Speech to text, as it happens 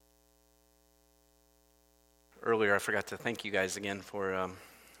earlier, I forgot to thank you guys again for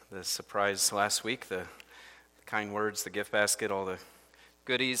the surprise last week, the kind words, the gift basket, all the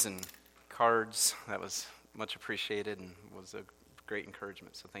goodies and cards. That was much appreciated and was a great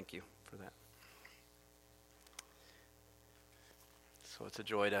encouragement, so thank you for that. So it's a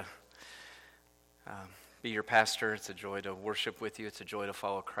joy to be your pastor. It's a joy to worship with you. It's a joy to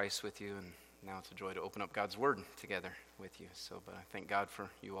follow Christ with you, and now it's a joy to open up God's Word together with you. So, but I thank God for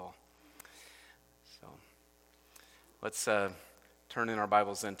you all. So let's turn in our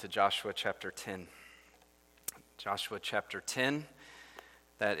Bibles into Joshua chapter 10. Joshua chapter 10,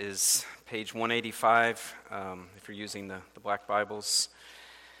 that is page 185 if you're using the black Bibles.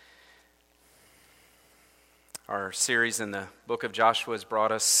 Our series in the book of Joshua has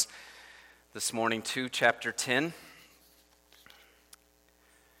brought us this morning to chapter 10.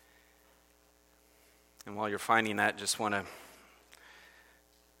 And while you're finding that, just want to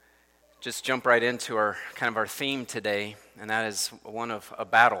jump right into our theme today, and that is one of a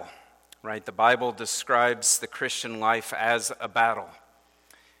battle, right? The Bible describes the Christian life as a battle.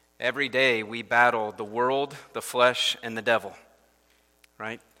 Every day we battle the world, the flesh, and the devil,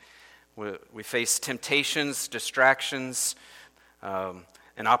 right? We face temptations, distractions,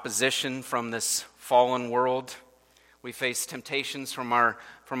 and opposition from this fallen world. We face temptations from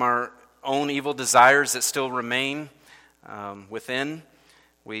our own evil desires that still remain within.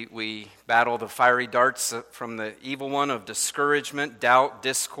 We battle the fiery darts from the evil one of discouragement, doubt,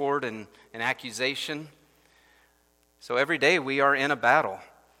 discord, and accusation. So every day we are in a battle.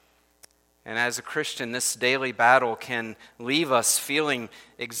 And as a Christian, this daily battle can leave us feeling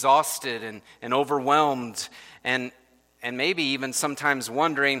exhausted and overwhelmed and maybe even sometimes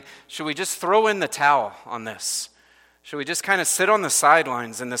wondering, should we just throw in the towel on this? Should we just kind of sit on the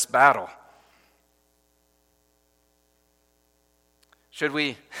sidelines in this battle? Should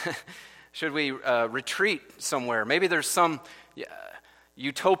we retreat somewhere? Maybe there's some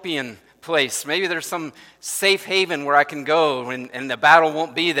utopian place. Maybe there's some safe haven where I can go and the battle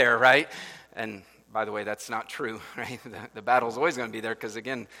won't be there, right? And by the way, that's not true, right? The battle's always going to be there because,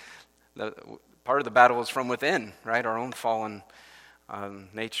 again, part of the battle is from within, right? Our own fallen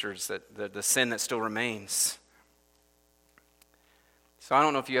natures, the sin that still remains. So I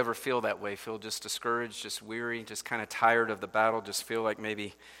don't know if you ever feel that way, feel just discouraged, just weary, just kind of tired of the battle, just feel like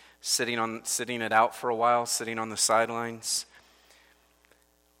maybe sitting it out for a while, sitting on the sidelines.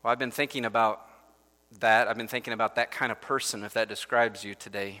 Well, I've been thinking about that. I've been thinking about that kind of person, if that describes you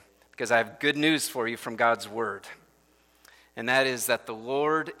today, because I have good news for you from God's Word. And that is that the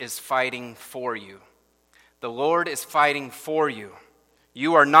Lord is fighting for you. The Lord is fighting for you.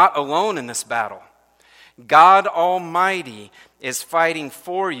 You are not alone in this battle. God Almighty is fighting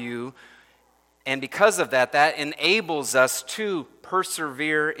for you, and because of that, that enables us to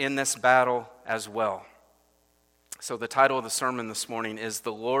persevere in this battle as well. So the title of the sermon this morning is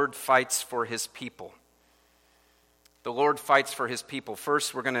The Lord Fights for His People. The Lord fights for His people.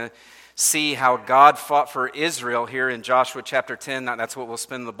 First, we're going to see how God fought for Israel here in Joshua chapter 10. That's what we'll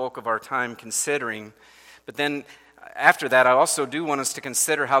spend the bulk of our time considering. But then after that, I also do want us to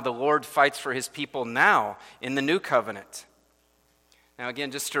consider how the Lord fights for His people now in the new covenant. Now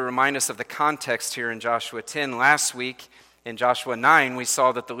again, just to remind us of the context here in Joshua 10, last week in Joshua 9, we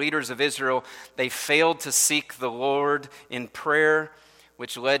saw that the leaders of Israel, they failed to seek the Lord in prayer,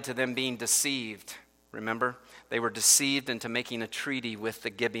 which led to them being deceived. Remember? They were deceived into making a treaty with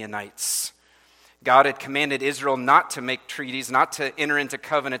the Gibeonites. God had commanded Israel not to make treaties, not to enter into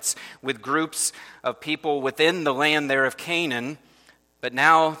covenants with groups of people within the land there of Canaan. But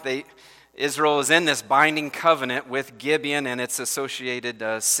now Israel is in this binding covenant with Gibeon and its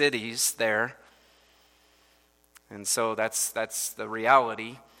associated cities there. And so that's the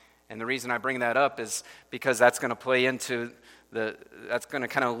reality. And the reason I bring that up is because that's going to play into that's going to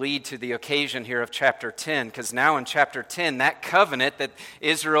kind of lead to the occasion here of chapter 10. Because now in chapter 10, that covenant that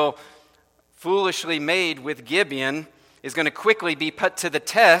Israel foolishly made with Gibeon is going to quickly be put to the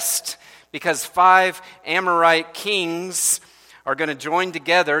test because 5 Amorite kings are going to join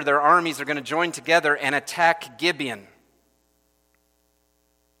together, their armies are going to join together and attack Gibeon.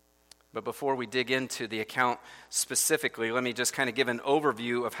 But before we dig into the account specifically, let me just kind of give an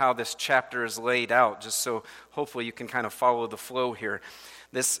overview of how this chapter is laid out, just so hopefully you can kind of follow the flow here.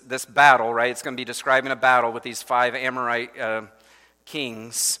 This battle, right, it's going to be describing a battle with these 5 Amorite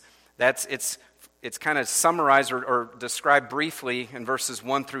kings. It's kind of summarized or described briefly in verses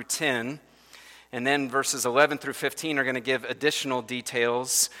 1 through 10. And then verses 11 through 15 are going to give additional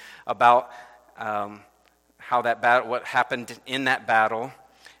details about how that battle, what happened in that battle.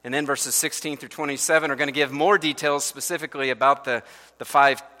 And then verses 16 through 27 are going to give more details specifically about the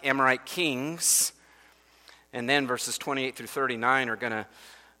 5 Amorite kings. And then verses 28 through 39 are going to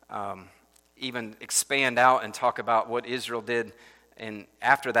even expand out and talk about what Israel did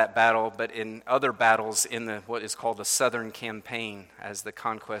after that battle, but in other battles in what is called the Southern Campaign as the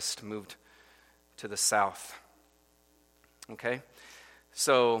conquest moved to the south. Okay?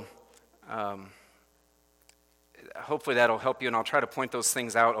 So hopefully that'll help you, and I'll try to point those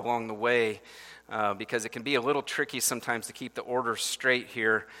things out along the way because it can be a little tricky sometimes to keep the order straight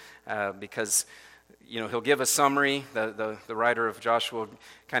here because he'll give a summary, the writer of Joshua will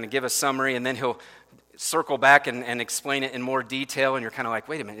kind of give a summary, and then he'll circle back and explain it in more detail, and you're kind of like,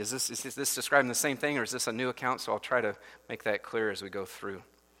 wait a minute, is this describing the same thing, or is this a new account? So I'll try to make that clear as we go through.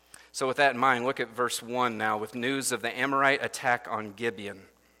 So with that in mind, look at verse 1 now, with news of the Amorite attack on Gibeon.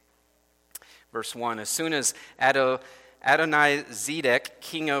 Verse 1, as soon as Adonizedek,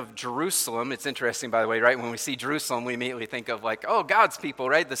 king of Jerusalem, it's interesting, by the way, right? When we see Jerusalem, we immediately think of like, oh, God's people,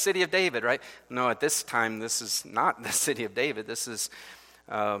 right? The city of David, right? No, at this time, this is not the city of David. This is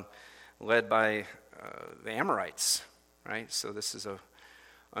led by the Amorites, right? So this is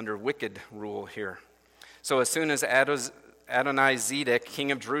under wicked rule here. So as soon as Adonizedek,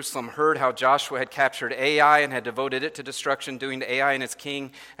 king of Jerusalem, heard how Joshua had captured Ai and had devoted it to destruction, doing to Ai and its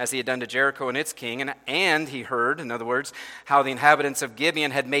king as he had done to Jericho and its king, and he heard, in other words, how the inhabitants of Gibeon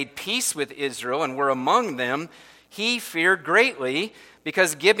had made peace with Israel and were among them, he feared greatly,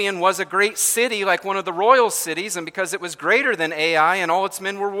 because Gibeon was a great city, like one of the royal cities, and because it was greater than Ai, and all its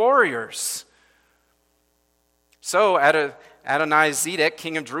men were warriors. So Adonizedek,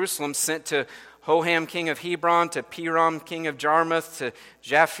 king of Jerusalem, sent to Hoham, king of Hebron, to Piram, king of Jarmuth, to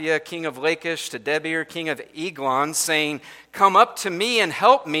Japhia, king of Lachish, to Debir, king of Eglon, saying, come up to me and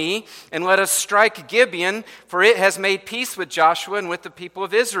help me, and let us strike Gibeon, for it has made peace with Joshua and with the people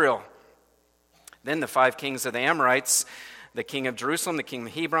of Israel. Then the 5 kings of the Amorites, the king of Jerusalem, the king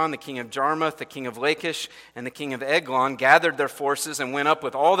of Hebron, the king of Jarmuth, the king of Lachish, and the king of Eglon, gathered their forces and went up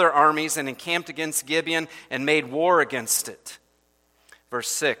with all their armies and encamped against Gibeon and made war against it. Verse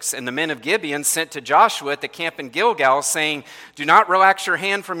 6, and the men of Gibeon sent to Joshua at the camp in Gilgal, saying, do not relax your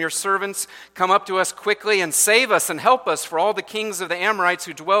hand from your servants. Come up to us quickly and save us and help us, for all the kings of the Amorites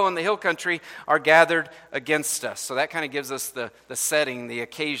who dwell in the hill country are gathered against us. So that kind of gives us the setting, the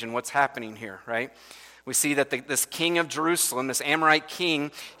occasion, what's happening here, right? We see that this king of Jerusalem, this Amorite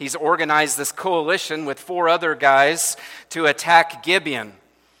king, he's organized this coalition with 4 other guys to attack Gibeon.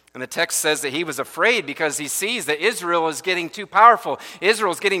 And the text says that he was afraid because he sees that Israel is getting too powerful.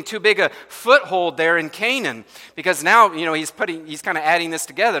 Israel's getting too big a foothold there in Canaan. Because now, he's kind of adding this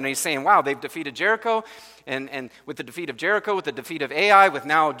together, and he's saying, wow, they've defeated Jericho, and with the defeat of Jericho, with the defeat of Ai, with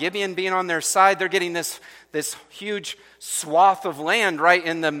now Gibeon being on their side, they're getting this huge swath of land right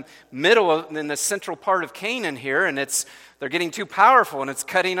in the middle, in the central part of Canaan here, and they're getting too powerful, and it's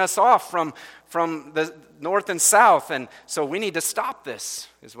cutting us off from the north and south, and so we need to stop this,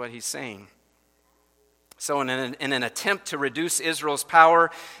 is what he's saying. So in an attempt to reduce Israel's power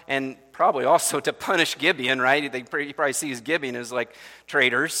and probably also to punish Gibeon, right? He probably sees Gibeon as like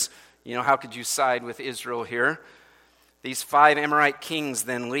traitors. How could you side with Israel here? These 5 Amorite kings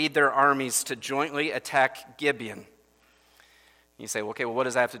then lead their armies to jointly attack Gibeon. You say, okay, well, what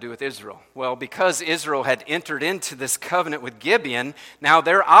does that have to do with Israel? Well, because Israel had entered into this covenant with Gibeon, now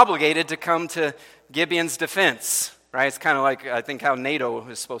they're obligated to come to Gibeon's defense, right? It's kind of like, I think, how NATO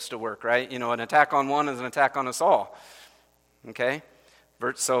is supposed to work, right? An attack on one is an attack on us all, okay?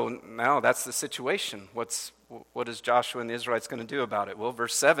 So now that's the situation. What is Joshua and the Israelites going to do about it? Well,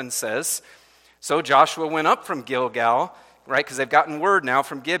 verse 7 says, so Joshua went up from Gilgal, right? Because they've gotten word now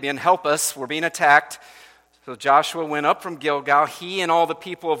from Gibeon, help us, we're being attacked. So Joshua went up from Gilgal, he and all the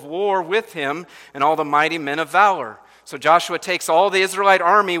people of war with him, and all the mighty men of valor. So Joshua takes all the Israelite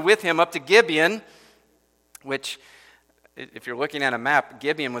army with him up to Gibeon, which, if you're looking at a map,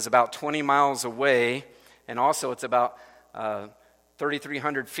 Gibeon was about 20 miles away, and also it's about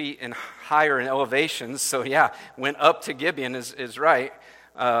 3,300 feet and higher in elevations. So yeah, went up to Gibeon is right.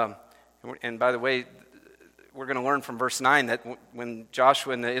 And by the way, we're going to learn from verse 9 that when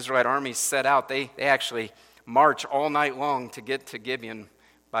Joshua and the Israelite army set out, they actually march all night long to get to Gibeon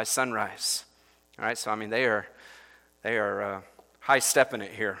by sunrise. All right, so they are high-stepping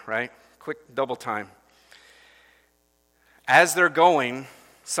it here, right? Quick double time. As they're going,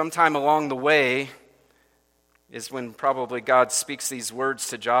 sometime along the way is when probably God speaks these words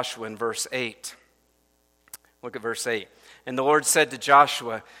to Joshua in verse 8. Look at verse 8. And the Lord said to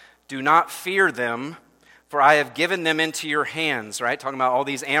Joshua, do not fear them, for I have given them into your hands, right? Talking about all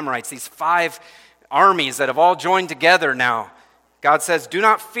these Amorites, these 5 armies that have all joined together now. God says, do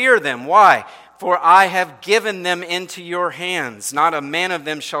not fear them. Why? For I have given them into your hands. Not a man of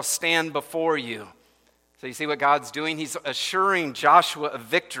them shall stand before you. So you see what God's doing? He's assuring Joshua of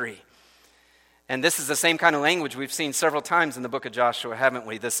victory. And this is the same kind of language we've seen several times in the book of Joshua, haven't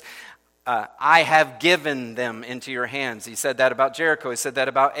we? This, I have given them into your hands. He said that about Jericho. He said that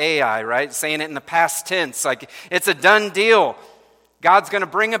about Ai, right? Saying it in the past tense, like it's a done deal. God's going to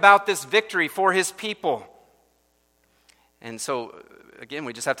bring about this victory for his people. And so, again,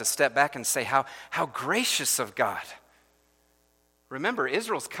 we just have to step back and say how gracious of God. Remember,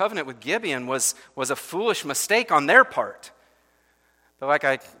 Israel's covenant with Gibeon was a foolish mistake on their part. But like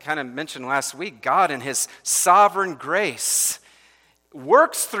I kind of mentioned last week, God in his sovereign grace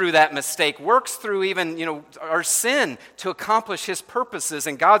works through that mistake, works through even, our sin to accomplish his purposes.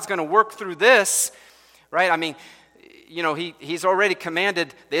 And God's going to work through this, right? I mean, he's already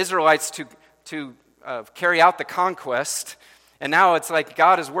commanded the Israelites to carry out the conquest. And now it's like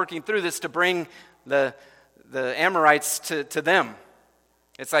God is working through this to bring the Amorites to them.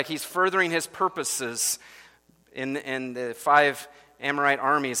 It's like he's furthering his purposes in the 5 Amorite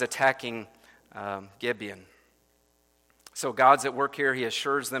armies attacking Gibeon. So God's at work here. He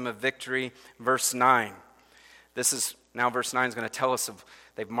assures them of victory. Verse 9. Verse 9 is going to tell us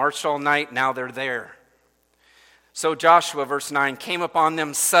they've marched all night, now they're there. So Joshua, verse 9, came upon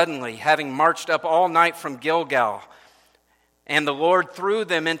them suddenly, having marched up all night from Gilgal. And the Lord threw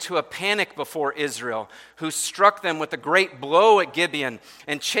them into a panic before Israel, who struck them with a great blow at Gibeon,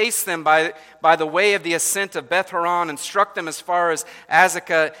 and chased them by the way of the ascent of Beth-horon, and struck them as far as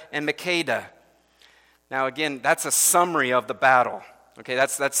Azekah and Makkedah. Now again, that's a summary of the battle. Okay,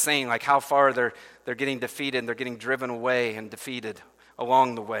 that's saying like how far they're getting defeated, and they're getting driven away and defeated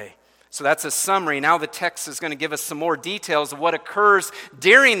along the way. So that's a summary. Now the text is going to give us some more details of what occurs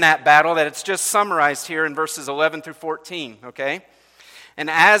during that battle that it's just summarized here in verses 11 through 14, okay? And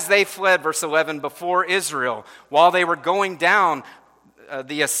as they fled, verse 11, before Israel, while they were going down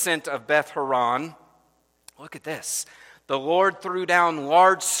the ascent of Beth-horon, look at this. The Lord threw down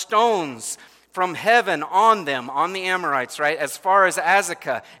large stones from heaven on them, on the Amorites, right, as far as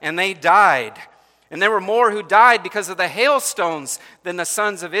Azekah, and they died. And there were more who died because of the hailstones than the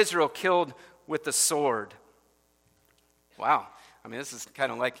sons of Israel killed with the sword. Wow. I mean, this is kind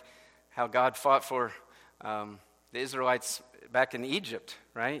of like how God fought for the Israelites back in Egypt,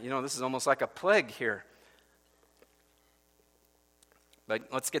 right? This is almost like a plague here. But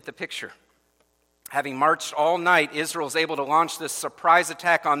let's get the picture. Having marched all night, Israel is able to launch this surprise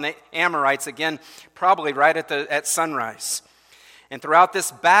attack on the Amorites, again, probably right at sunrise. And throughout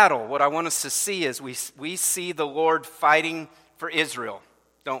this battle, what I want us to see is we see the Lord fighting for Israel,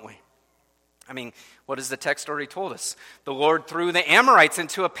 don't we? I mean, what has the text already told us? The Lord threw the Amorites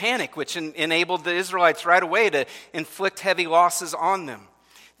into a panic, which enabled the Israelites right away to inflict heavy losses on them.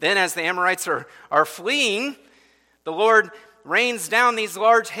 Then as the Amorites are fleeing, the Lord rains down these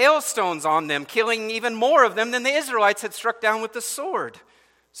large hailstones on them, killing even more of them than the Israelites had struck down with the sword.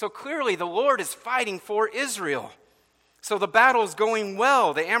 So clearly the Lord is fighting for Israel. So the battle is going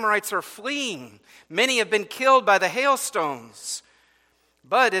well. The Amorites are fleeing. Many have been killed by the hailstones.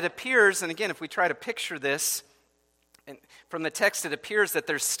 But it appears, and again, if we try to picture this, and from the text it appears that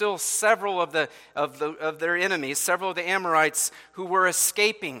there's still several of their enemies, several of the Amorites who were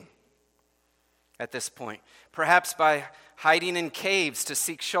escaping at this point. Perhaps by hiding in caves to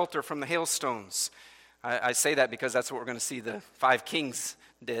seek shelter from the hailstones. I say that because that's what we're going to see the 5 kings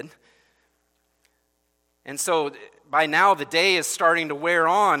did. And so by now the day is starting to wear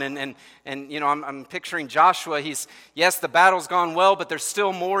on, and I'm picturing Joshua. Yes, the battle's gone well, but there's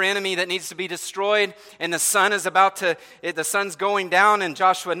still more enemy that needs to be destroyed, and the sun's going down, and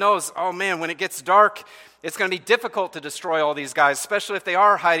Joshua knows, oh man, when it gets dark, it's going to be difficult to destroy all these guys, especially if they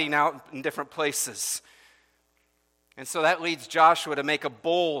are hiding out in different places. And so that leads Joshua to make a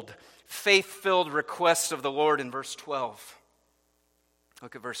bold, faith-filled request of the Lord in verse 12.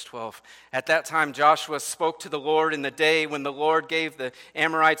 Look at verse 12. At that time Joshua spoke to the Lord in the day when the Lord gave the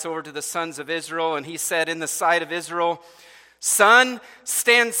Amorites over to the sons of Israel, and he said in the sight of Israel, Sun,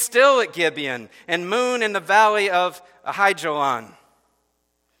 stand still at Gibeon, and moon in the valley of Ahijalon.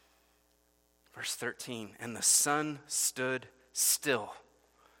 Verse 13, and the sun stood still,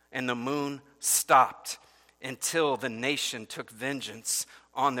 and the moon stopped, until the nation took vengeance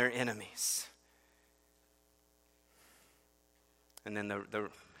on their enemies. And then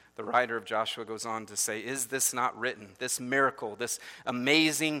the writer of Joshua goes on to say, is this not written? This miracle, this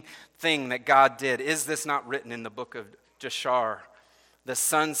amazing thing that God did, is this not written in the book of Jashar? The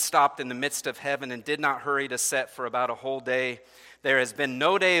sun stopped in the midst of heaven and did not hurry to set for about a whole day. There has been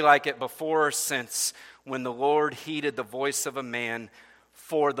no day like it before or since, when the Lord heeded the voice of a man,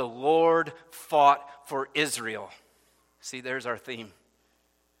 for the Lord fought for Israel. See, there's our theme.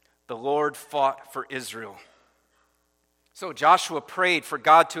 the Lord fought for Israel. So Joshua prayed for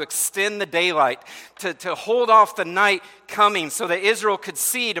God to extend the daylight, to hold off the night coming so that Israel could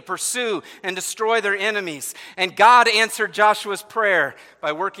see, to pursue and destroy their enemies. And God answered Joshua's prayer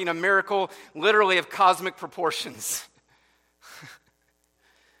by working a miracle literally of cosmic proportions.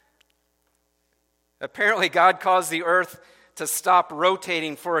 Apparently, God caused the earth to stop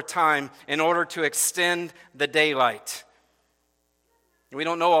rotating for a time in order to extend the daylight. We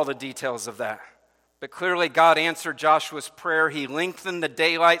don't know all the details of that. But clearly, God answered Joshua's prayer. He lengthened the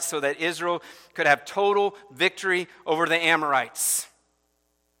daylight so that Israel could have total victory over the Amorites.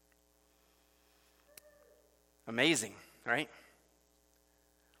 Amazing, right?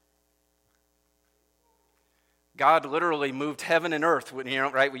 God literally moved heaven and earth,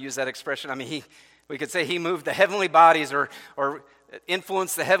 right? We use that expression. I mean, we could say he moved the heavenly bodies or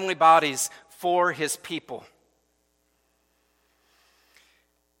influenced the heavenly bodies for his people.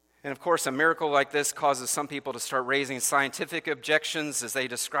 And of course, a miracle like this causes some people to start raising scientific objections as they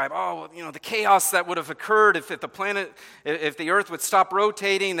describe, the chaos that would have occurred if the earth would stop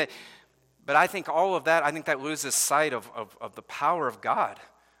rotating. But I think all of that, that loses sight of the power of God.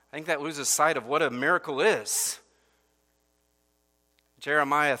 I think that loses sight of what a miracle is.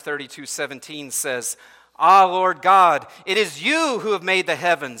 Jeremiah 32:17 says, "Ah, Lord God, it is you who have made the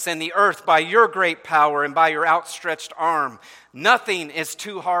heavens and the earth by your great power and by your outstretched arm. Nothing is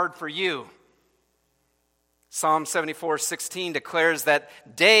too hard for you." Psalm 74:16 declares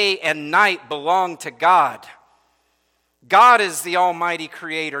that day and night belong to God. God is the almighty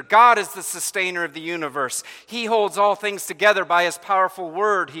creator. God is the sustainer of the universe. He holds all things together by his powerful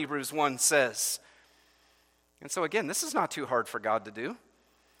word, Hebrews 1 says. And so again, this is not too hard for God to do.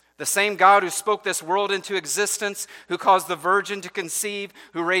 The same God who spoke this world into existence, who caused the virgin to conceive,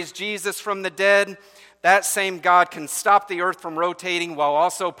 who raised Jesus from the dead, that same God can stop the earth from rotating while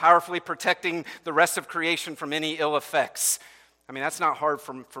also powerfully protecting the rest of creation from any ill effects. I mean, that's not hard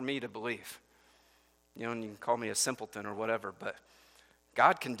for me to believe. And you can call me a simpleton or whatever, but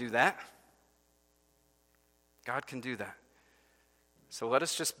God can do that. God can do that. So let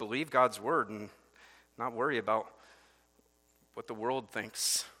us just believe God's word and not worry about what the world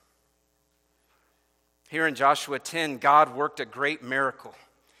thinks. Here in Joshua 10, God worked a great miracle.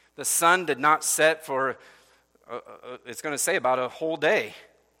 The sun did not set for, it's going to say about a whole day,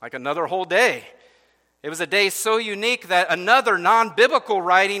 like another whole day. It was a day so unique that another non-biblical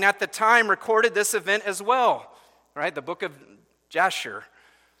writing at the time recorded this event as well, right? The book of Jasher.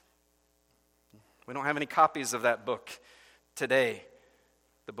 We don't have any copies of that book today,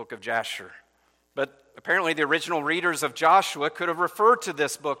 the book of Jasher. But apparently the original readers of Joshua could have referred to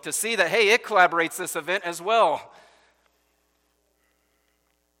this book to see that, hey, it collaborates this event as well.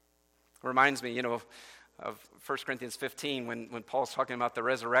 It reminds me, of 1 Corinthians 15 when Paul's talking about the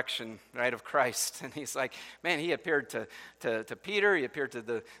resurrection, right, of Christ. And he's like, man, he appeared to Peter, he appeared to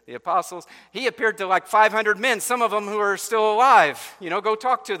the apostles. He appeared to like 500 men, some of them who are still alive. Go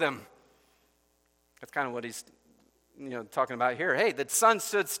talk to them. That's kind of what he's talking about here. Hey, the sun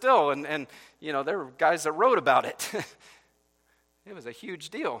stood still, and there were guys that wrote about it. It was a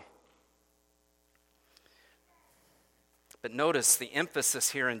huge deal. But notice the emphasis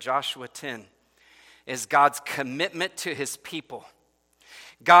here in Joshua 10 is God's commitment to his people.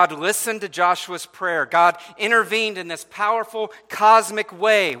 God listened to Joshua's prayer. God intervened in this powerful cosmic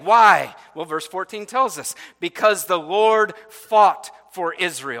way. Why? Well, verse 14 tells us, because the Lord fought for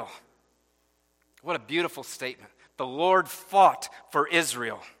Israel. What a beautiful statement. The Lord fought for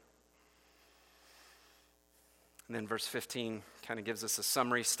Israel. And then verse 15 kind of gives us a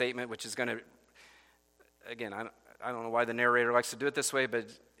summary statement, which is going to, again, I don't know why the narrator likes to do it this way, but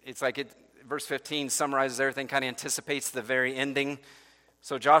it's like verse 15 summarizes everything, kind of anticipates the very ending.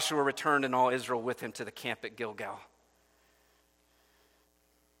 So Joshua returned and all Israel with him to the camp at Gilgal.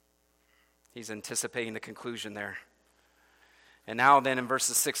 He's anticipating the conclusion there. And now then in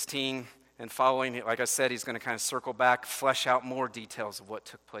verses 16 and following, like I said, he's going to kind of circle back, flesh out more details of what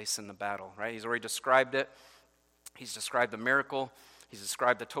took place in the battle, right? He's already described it. He's described the miracle. He's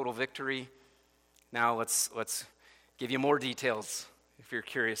described the total victory. Now let's give you more details if you're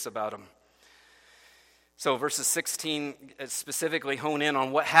curious about them. So verses 16 specifically hone in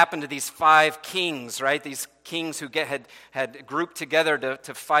on what happened to these 5 kings, right? These kings who had grouped together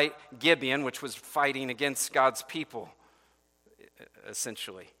to fight Gibeon, which was fighting against God's people,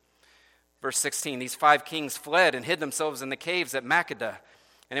 essentially. Verse 16, these 5 kings fled and hid themselves in the caves at Makkedah.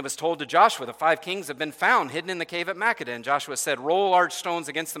 And it was told to Joshua, the 5 kings have been found hidden in the cave at Makkedah. And Joshua said, roll large stones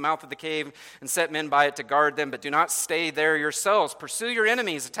against the mouth of the cave and set men by it to guard them, but do not stay there yourselves. Pursue your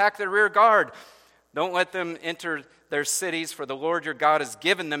enemies, attack their rear guard. Don't let them enter their cities, for the Lord your God has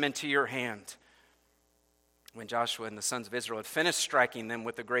given them into your hand." When Joshua and the sons of Israel had finished striking them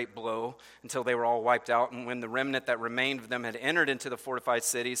with a great blow until they were all wiped out, and when the remnant that remained of them had entered into the fortified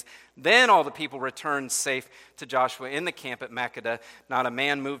cities, then all the people returned safe to Joshua in the camp at Makkedah. Not a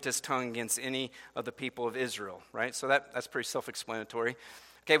man moved his tongue against any of the people of Israel. Right? So that's pretty self-explanatory.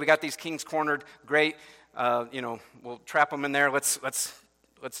 Okay, we got these kings cornered. Great. We'll trap them in there. Let's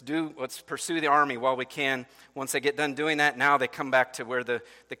pursue the army while we can. Once they get done doing that, now they come back to where the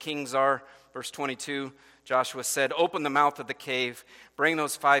kings are. Verse 22. Joshua said, "Open the mouth of the cave. Bring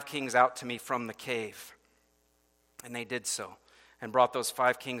those 5 kings out to me from the cave." And they did so, and brought those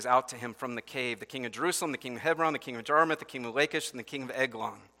 5 kings out to him from the cave: the king of Jerusalem, the king of Hebron, the king of Jarmuth, the king of Lachish, and the king of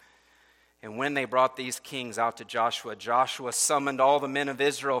Eglon. And when they brought these kings out to Joshua, Joshua summoned all the men of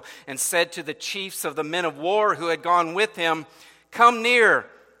Israel and said to the chiefs of the men of war who had gone with him, "Come near,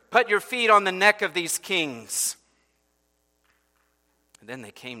 put your feet on the neck of these kings." And then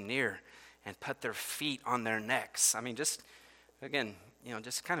they came near and put their feet on their necks. I mean, just kind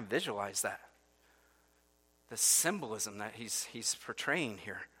of visualize that. The symbolism that he's portraying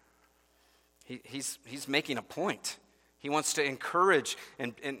here. He's making a point. He wants to encourage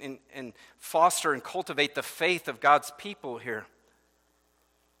and foster and cultivate the faith of God's people here.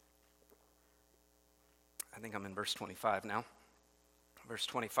 I think I'm in verse 25 now. Verse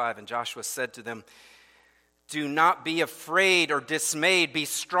 25, and Joshua said to them, "Do not be afraid or dismayed. Be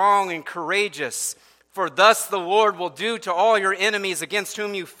strong and courageous, for thus the Lord will do to all your enemies against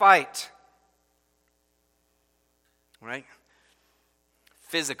whom you fight." Right?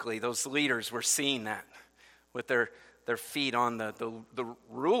 Physically, those leaders were seeing that with their feet on the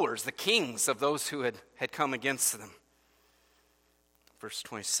rulers, the kings of those who had come against them. Verse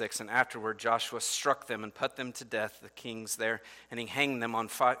 26, and afterward Joshua struck them and put them to death, the kings there, and he hanged them on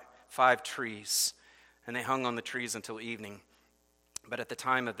 5 trees. And they hung on the trees until evening. But at the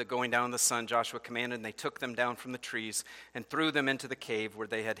time of the going down of the sun, Joshua commanded, and they took them down from the trees and threw them into the cave where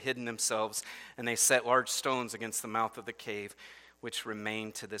they had hidden themselves. And they set large stones against the mouth of the cave, which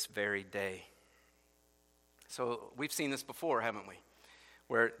remain to this very day. So we've seen this before, haven't we?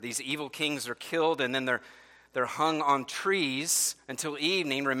 Where these evil kings are killed, and then they're hung on trees until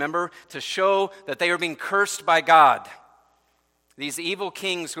evening, remember, to show that they are being cursed by God. These evil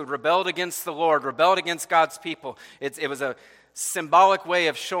kings who had rebelled against the Lord, rebelled against God's people, it was a symbolic way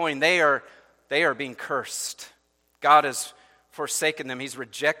of showing they are being cursed. God has forsaken them. He's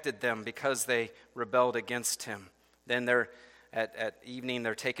rejected them because they rebelled against him. Then they're at evening,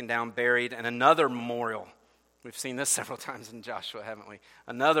 they're taken down, buried, and another memorial. We've seen this several times in Joshua, haven't we?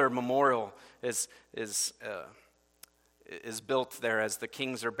 Another memorial is built there as the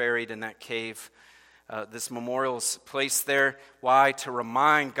kings are buried in that cave. This memorial is placed there. Why? To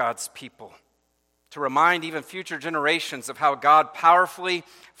remind God's people, to remind even future generations of how God powerfully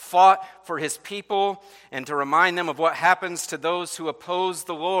fought for his people, and to remind them of what happens to those who oppose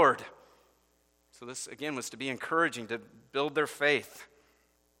the Lord. So this, again, was to be encouraging, to build their faith.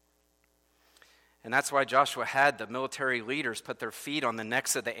 And that's why Joshua had the military leaders put their feet on the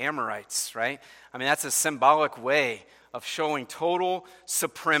necks of the Amorites, right? I mean, that's a symbolic way of showing total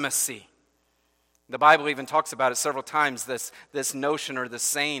supremacy. The Bible even talks about it several times, this notion or this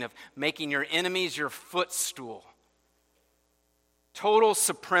saying of making your enemies your footstool. Total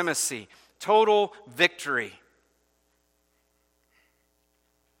supremacy, total victory.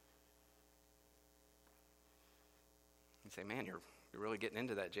 You say, man, you're really getting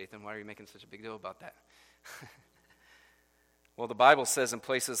into that, Jathan. Why are you making such a big deal about that? Well, the Bible says in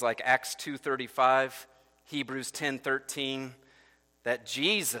places like Acts 2:35, Hebrews 10:13, that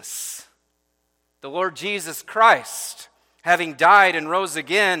Jesus, the Lord Jesus Christ, having died and rose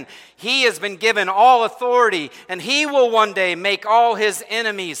again, he has been given all authority, and he will one day make all his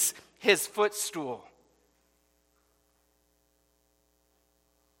enemies his footstool.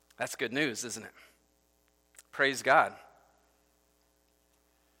 That's good news, isn't it? Praise God.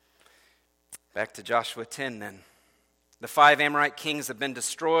 Back to Joshua 10 then. The 5 Amorite kings have been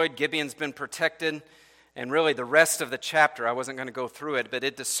destroyed. Gibeon's been protected. And really the rest of the chapter, I wasn't going to go through it, but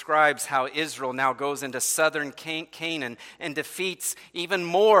it describes how Israel now goes into southern Canaan and defeats even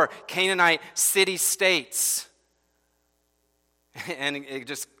more Canaanite city-states. And it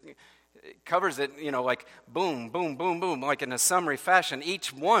just covers it, like boom, boom, boom, boom, like in a summary fashion.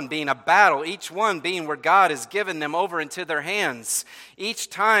 Each one being a battle, each one being where God has given them over into their hands. Each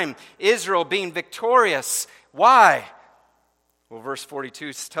time Israel being victorious. Why? Well, verse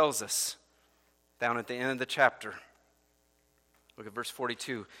 42 tells us. Down at the end of the chapter. Look at verse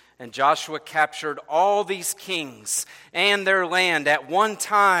 42. And Joshua captured all these kings and their land at one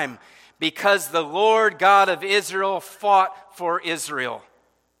time, because the Lord God of Israel fought for Israel.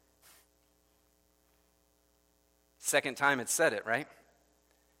 Second time it said it, right?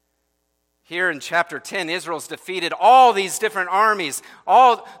 Here in chapter 10, Israel's defeated all these different armies,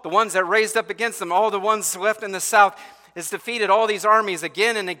 all the ones that raised up against them, all the ones left in the south, has defeated all these armies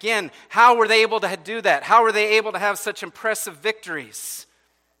again and again. How were they able to do that? How were they able to have such impressive victories?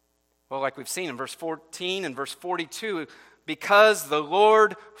 Well, like we've seen in verse 14 and verse 42, because the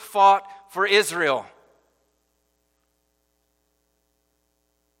Lord fought for Israel.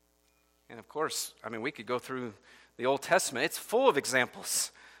 And of course, we could go through the Old Testament. It's full of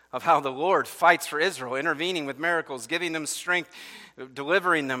examples of how the Lord fights for Israel, intervening with miracles, giving them strength,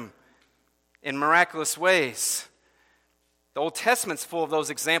 delivering them in miraculous ways. The Old Testament's full of those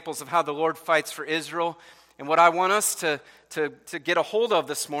examples of how the Lord fights for Israel. And what I want us to get a hold of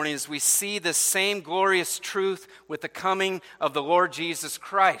this morning is we see this same glorious truth with the coming of the Lord Jesus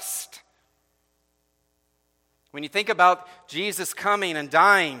Christ. When you think about Jesus coming and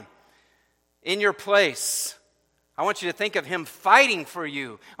dying in your place, I want you to think of Him fighting for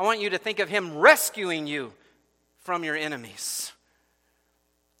you. I want you to think of Him rescuing you from your enemies.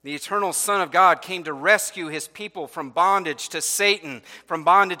 The eternal Son of God came to rescue His people from bondage to Satan, from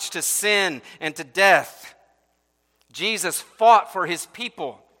bondage to sin and to death. Jesus fought for His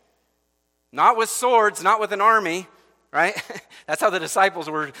people, not with swords, not with an army, right? That's how the disciples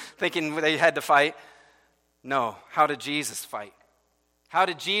were thinking they had to fight. No, how did Jesus fight? How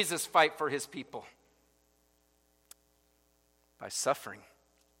did Jesus fight for His people? By suffering,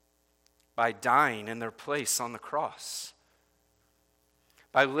 by dying in their place on the cross,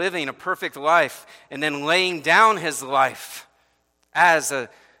 by living a perfect life and then laying down His life as a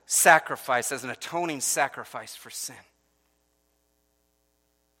sacrifice, as an atoning sacrifice for sin.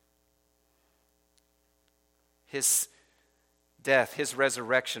 His death, His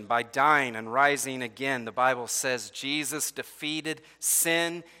resurrection, by dying and rising again, the Bible says Jesus defeated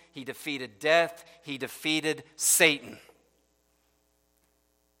sin, He defeated death, He defeated Satan.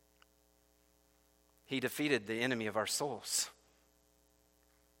 He defeated the enemy of our souls.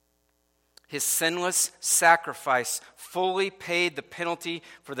 His sinless sacrifice fully paid the penalty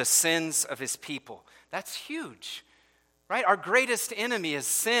for the sins of His people. That's huge, right? Our greatest enemy is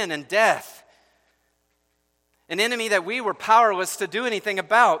sin and death. An enemy that we were powerless to do anything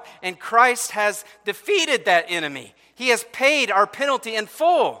about. And Christ has defeated that enemy. He has paid our penalty in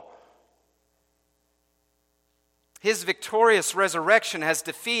full. His victorious resurrection has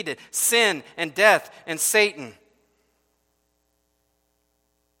defeated sin and death and Satan.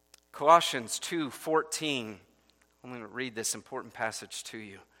 Colossians 2:14. I'm going to read this important passage to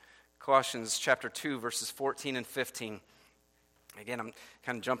you. Colossians chapter 2, verses 14 and 15. Again, I'm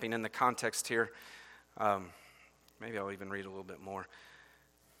kind of jumping in the context here. Maybe I'll even read a little bit more,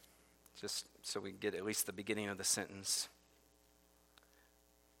 just so we get at least the beginning of the sentence.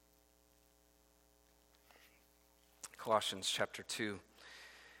 Colossians chapter 2.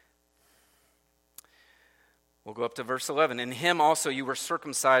 We'll go up to verse 11. In Him also you were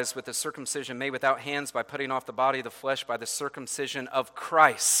circumcised with a circumcision made without hands by putting off the body of the flesh by the circumcision of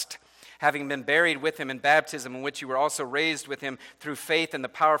Christ, having been buried with Him in baptism, in which you were also raised with Him through faith in the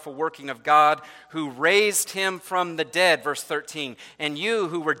powerful working of God, who raised Him from the dead, verse 13. And you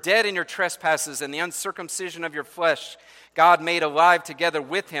who were dead in your trespasses and the uncircumcision of your flesh, God made alive together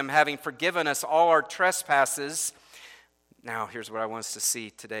with Him, having forgiven us all our trespasses. Now, here's what I want us to see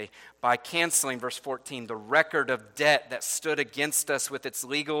today. By canceling, verse 14, the record of debt that stood against us with its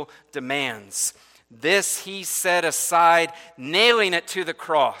legal demands. This He set aside, nailing it to the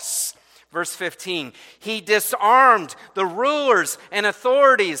cross. Verse 15, He disarmed the rulers and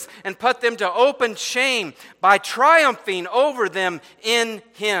authorities and put them to open shame by triumphing over them in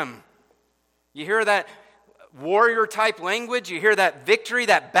Him. You hear that warrior type language? You hear that victory,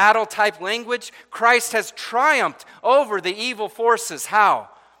 that battle type language? Christ has triumphed over the evil forces. How?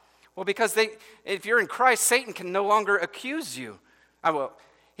 Well, because if you're in Christ, Satan can no longer accuse you.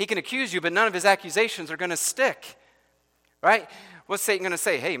 He can accuse you, but none of his accusations are going to stick. Right? What's Satan going to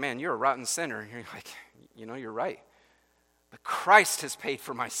say? Hey, man, you're a rotten sinner. You're like, you're right. But Christ has paid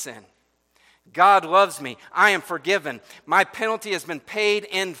for my sin. God loves me. I am forgiven. My penalty has been paid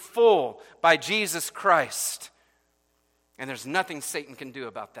in full by Jesus Christ. And there's nothing Satan can do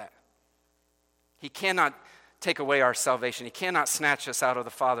about that. He cannot take away our salvation. He cannot snatch us out of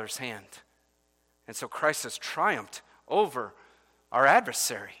the Father's hand. And so Christ has triumphed over our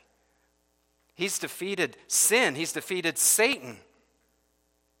adversary. He's defeated sin. He's defeated Satan.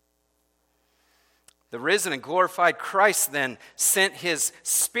 The risen and glorified Christ then sent his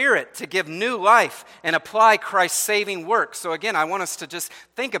Spirit to give new life and apply Christ's saving work. So again, I want us to just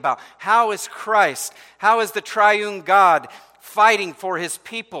think about how is Christ, how is the triune God fighting for his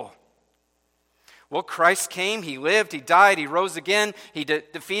people? Well, Christ came, he lived, he died, he rose again, he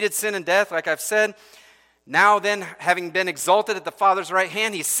defeated sin and death, like I've said. Now then, having been exalted at the Father's right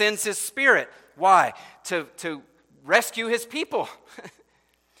hand, he sends his Spirit. Why? To rescue his people.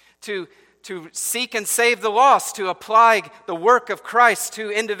 to seek and save the lost, to apply the work of Christ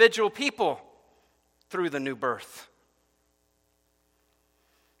to individual people through the new birth.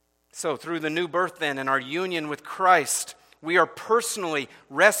 So through the new birth then and our union with Christ, we are personally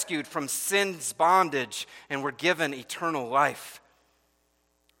rescued from sin's bondage and we're given eternal life.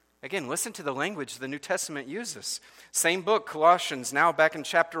 Again, listen to the language the New Testament uses. Same book, Colossians, now back in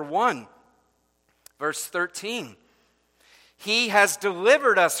chapter 1, verse 13. He has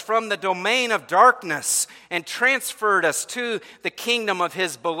delivered us from the domain of darkness and transferred us to the kingdom of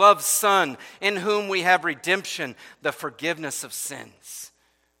his beloved Son, in whom we have redemption, the forgiveness of sins.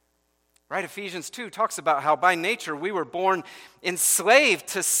 Right? Ephesians 2 talks about how by nature we were born enslaved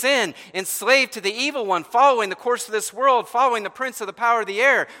to sin, enslaved to the evil one, following the course of this world, following the prince of the power of the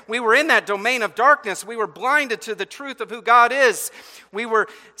air. We were in that domain of darkness. We were blinded to the truth of who God is. We were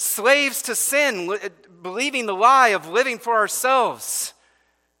slaves to sin, believing the lie of living for ourselves.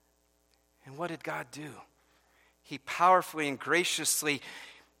 And what did God do? He powerfully and graciously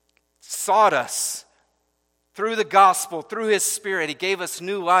sought us through the gospel, through his Spirit. He gave us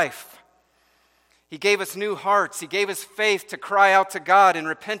new life. He gave us new hearts. He gave us faith to cry out to God in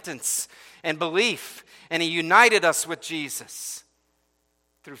repentance and belief. And he united us with Jesus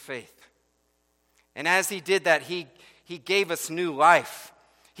through faith. And as he did that, he gave us new life.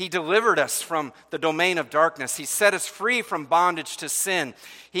 He delivered us from the domain of darkness. He set us free from bondage to sin.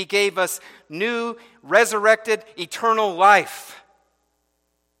 He gave us new, resurrected, eternal life.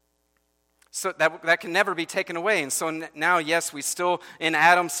 So that can never be taken away. And so now, yes, we still, in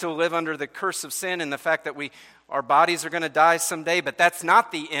Adam, still live under the curse of sin and the fact that our bodies are going to die someday, but that's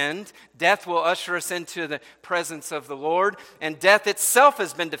not the end. Death will usher us into the presence of the Lord, and death itself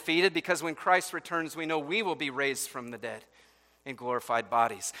has been defeated because when Christ returns, we know we will be raised from the dead in glorified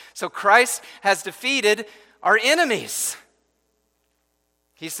bodies. So Christ has defeated our enemies.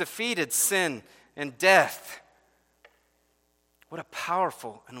 He's defeated sin and death. What a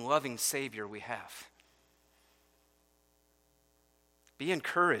powerful and loving Savior we have. Be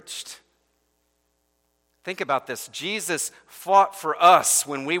encouraged. Think about this. Jesus fought for us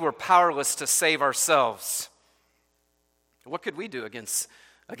when we were powerless to save ourselves. What could we do against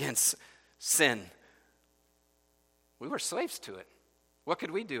sin? We were slaves to it. What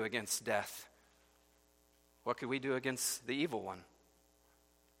could we do against death? What could we do against the evil one?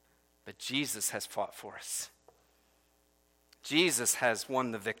 But Jesus has fought for us. Jesus has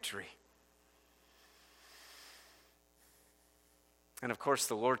won the victory. And of course,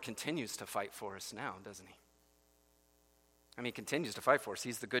 the Lord continues to fight for us now, doesn't he? I mean, he continues to fight for us.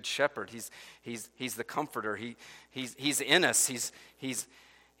 He's the good shepherd. He's the comforter. He's in us. He's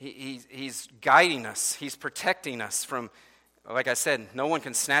guiding us. He's protecting us from, like I said, no one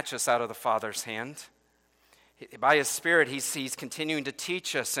can snatch us out of the Father's hand. By his Spirit, he's continuing to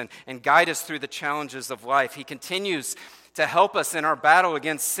teach us and guide us through the challenges of life. He continues to help us in our battle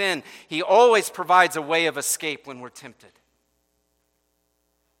against sin. He always provides a way of escape when we're tempted.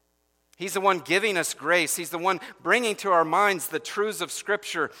 He's the one giving us grace. He's the one bringing to our minds the truths of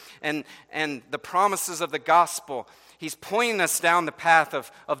Scripture and the promises of the gospel. He's pointing us down the path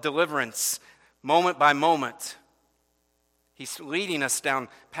of deliverance moment by moment. He's leading us down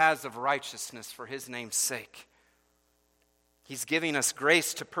paths of righteousness for his name's sake. He's giving us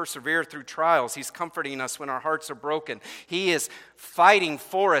grace to persevere through trials. He's comforting us when our hearts are broken. He is fighting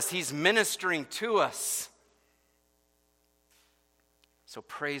for us. He's ministering to us. So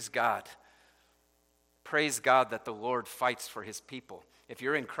praise God. Praise God that the Lord fights for his people. If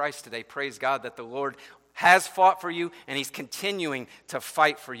you're in Christ today, praise God that the Lord has fought for you and he's continuing to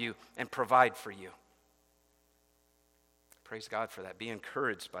fight for you and provide for you. Praise God for that. Be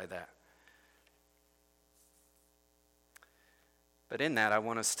encouraged by that. But in that, I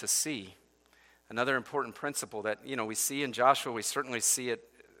want us to see another important principle that, we see in Joshua. We certainly see it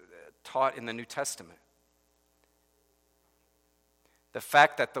taught in the New Testament. The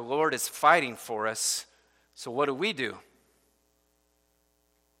fact that the Lord is fighting for us. So what do?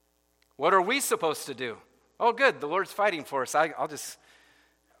 What are we supposed to do? Oh, good, the Lord's fighting for us. I'll just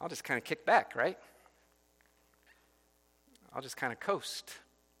kind of kick back, right? I'll just kind of coast.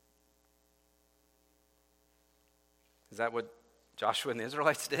 Is that what Joshua and the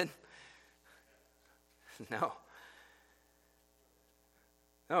Israelites did? No.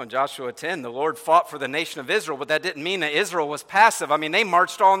 No, in Joshua 10, the Lord fought for the nation of Israel, but that didn't mean that Israel was passive. I mean, they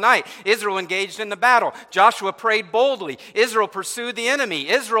marched all night. Israel engaged in the battle. Joshua prayed boldly. Israel pursued the enemy.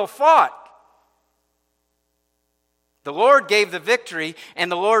 Israel fought. The Lord gave the victory,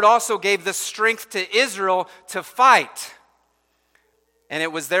 and the Lord also gave the strength to Israel to fight. And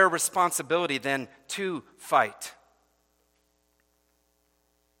it was their responsibility then to fight.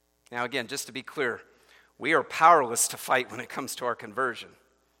 Now again, just to be clear, we are powerless to fight when it comes to our conversion.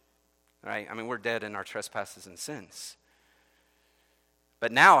 Right? I mean, we're dead in our trespasses and sins.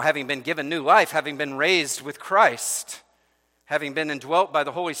 But now, having been given new life, having been raised with Christ, having been indwelt by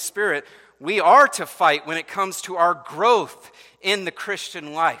the Holy Spirit, we are to fight when it comes to our growth in the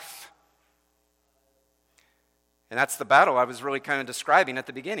Christian life. And that's the battle I was really kind of describing at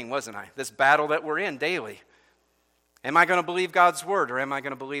the beginning, wasn't I? This battle that we're in daily. Am I going to believe God's word, or am I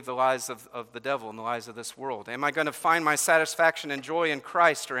going to believe the lies of the devil and the lies of this world? Am I going to find my satisfaction and joy in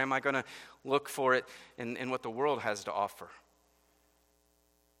Christ, or am I going to look for it in what the world has to offer?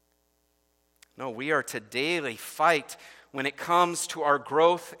 No, we are to daily fight when it comes to our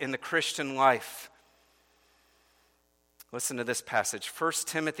growth in the Christian life. Listen to this passage, 1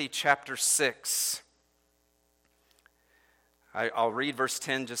 Timothy chapter 6. I'll read verse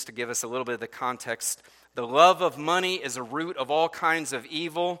 10 just to give us a little bit of the context. The love of money is a root of all kinds of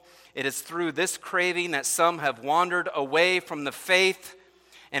evil. It is through this craving that some have wandered away from the faith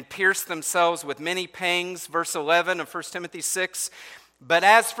and pierced themselves with many pangs. Verse 11 of 1 Timothy 6. But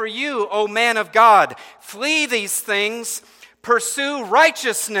as for you, O man of God, flee these things, pursue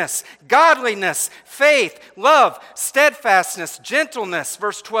righteousness, godliness, faith, love, steadfastness, gentleness.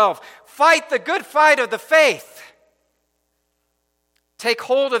 Verse 12. Fight the good fight of the faith. Take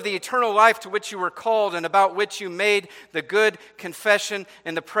hold of the eternal life to which you were called and about which you made the good confession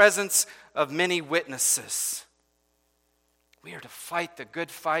in the presence of many witnesses. We are to fight the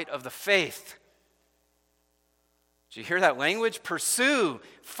good fight of the faith. Did you hear that language? Pursue,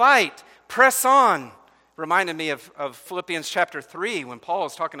 fight, press on. Reminded me of Philippians chapter 3 when Paul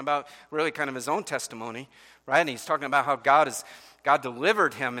is talking about really kind of his own testimony, right? And he's talking about how God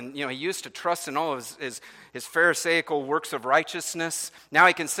delivered him, and he used to trust in all of his Pharisaical works of righteousness. Now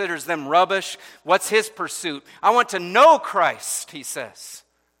he considers them rubbish. What's his pursuit? I want to know Christ, he says.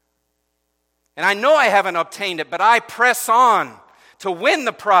 And I know I haven't obtained it, but I press on to win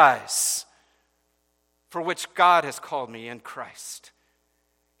the prize for which God has called me in Christ.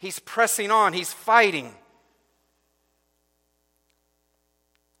 He's pressing on. He's fighting.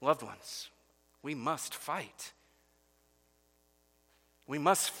 Loved ones, we must fight. We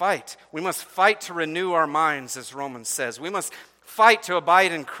must fight. We must fight to renew our minds, as Romans says. We must fight to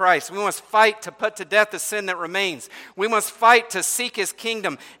abide in Christ. We must fight to put to death the sin that remains. We must fight to seek His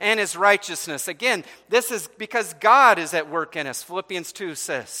kingdom and His righteousness. Again, this is because God is at work in us. Philippians 2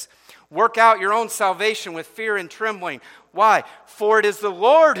 says, work out your own salvation with fear and trembling. Why? For it is the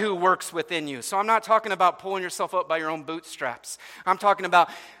Lord who works within you. So I'm not talking about pulling yourself up by your own bootstraps. I'm talking about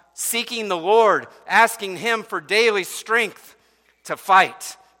seeking the Lord, asking Him for daily strength to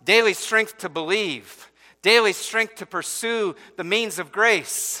fight, daily strength to believe, daily strength to pursue the means of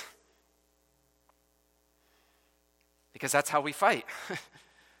grace. Because that's how we fight.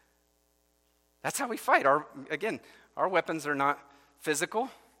 That's how we fight. Our weapons are not physical.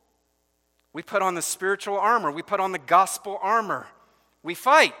 We put on the spiritual armor. We put on the gospel armor. We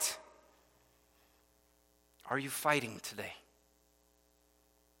fight. Are you fighting today?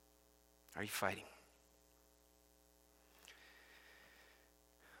 Are you fighting?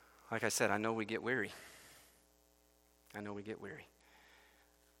 Like I said, I know we get weary.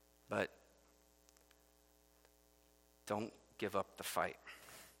 But don't give up the fight.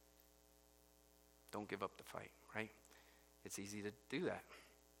 Don't give up the fight, right? It's easy to do that.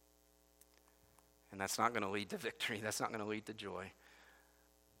 And that's not going to lead to victory. That's not going to lead to joy.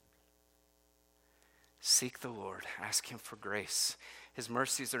 Seek the Lord. Ask Him for grace. His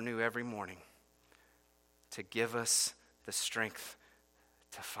mercies are new every morning to give us the strength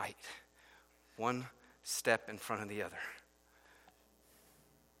to fight. One step in front of the other.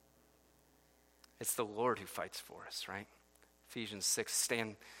 It's the Lord who fights for us, right? Ephesians 6,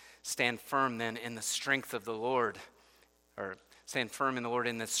 stand firm then in the strength of the Lord, or stand firm in the Lord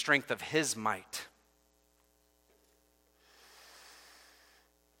in the strength of His might.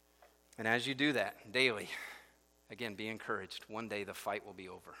 And as you do that daily, again, be encouraged. One day the fight will be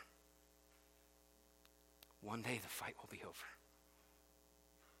over. One day the fight will be over.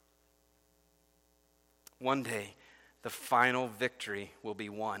 One day the final victory will be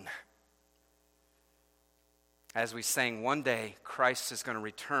won. As we sang, one day Christ is going to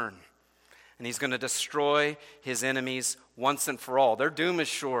return. And he's going to destroy his enemies once and for all. Their doom is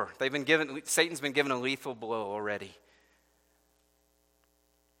sure. Satan's been given a lethal blow already.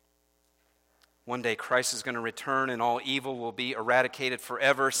 One day Christ is going to return and all evil will be eradicated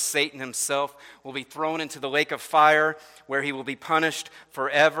forever. Satan himself will be thrown into the lake of fire where he will be punished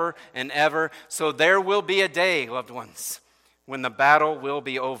forever and ever. So there will be a day, loved ones, when the battle will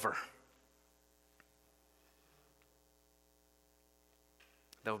be over.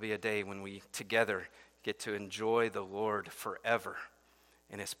 There will be a day when we together get to enjoy the Lord forever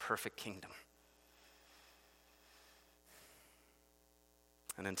in his perfect kingdom.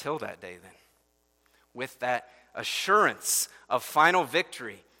 And until that day then, with that assurance of final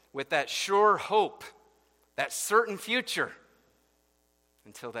victory, with that sure hope, that certain future,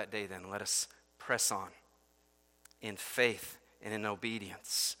 until that day then, let us press on in faith and in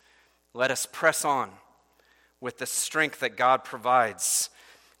obedience. Let us press on with the strength that God provides.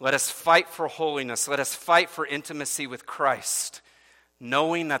 Let us fight for holiness. Let us fight for intimacy with Christ,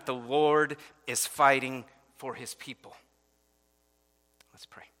 knowing that the Lord is fighting for his people. Let's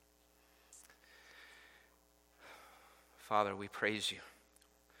pray. Father, we praise you.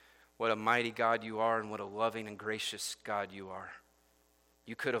 What a mighty God you are, and what a loving and gracious God you are.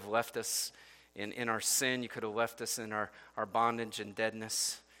 You could have left us in our sin. You could have left us in our bondage and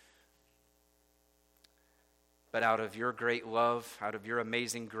deadness. But out of your great love, out of your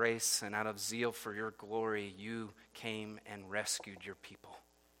amazing grace, and out of zeal for your glory, you came and rescued your people.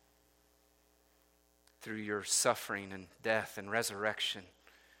 Through your suffering and death and resurrection,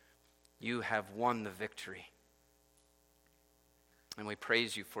 you have won the victory. And we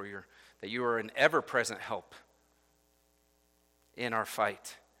praise you for that you are an ever-present help in our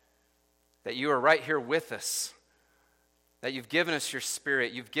fight. That you are right here with us. That you've given us your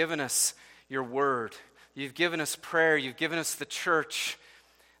Spirit. You've given us your word. You've given us prayer. You've given us the church,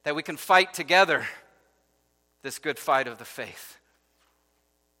 that we can fight together this good fight of the faith.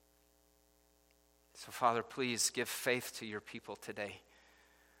 So, Father, please give faith to your people today.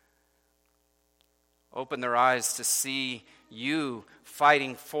 Open their eyes to see you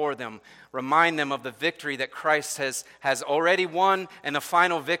fighting for them. Remind them of the victory that Christ has already won and the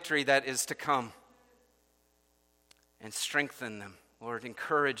final victory that is to come. And strengthen them, Lord.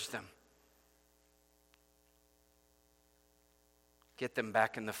 Encourage them. Get them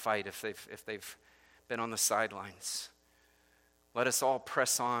back in the fight if they've been on the sidelines. Let us all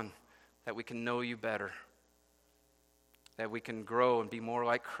press on, that we can know you better, that we can grow and be more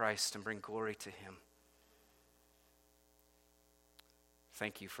like Christ and bring glory to him.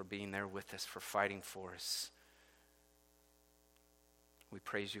 Thank you for being there with us, for fighting for us. We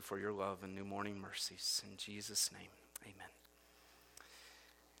praise you for your love and new morning mercies. In Jesus' name, amen.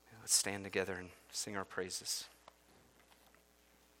 Let's stand together and sing our praises.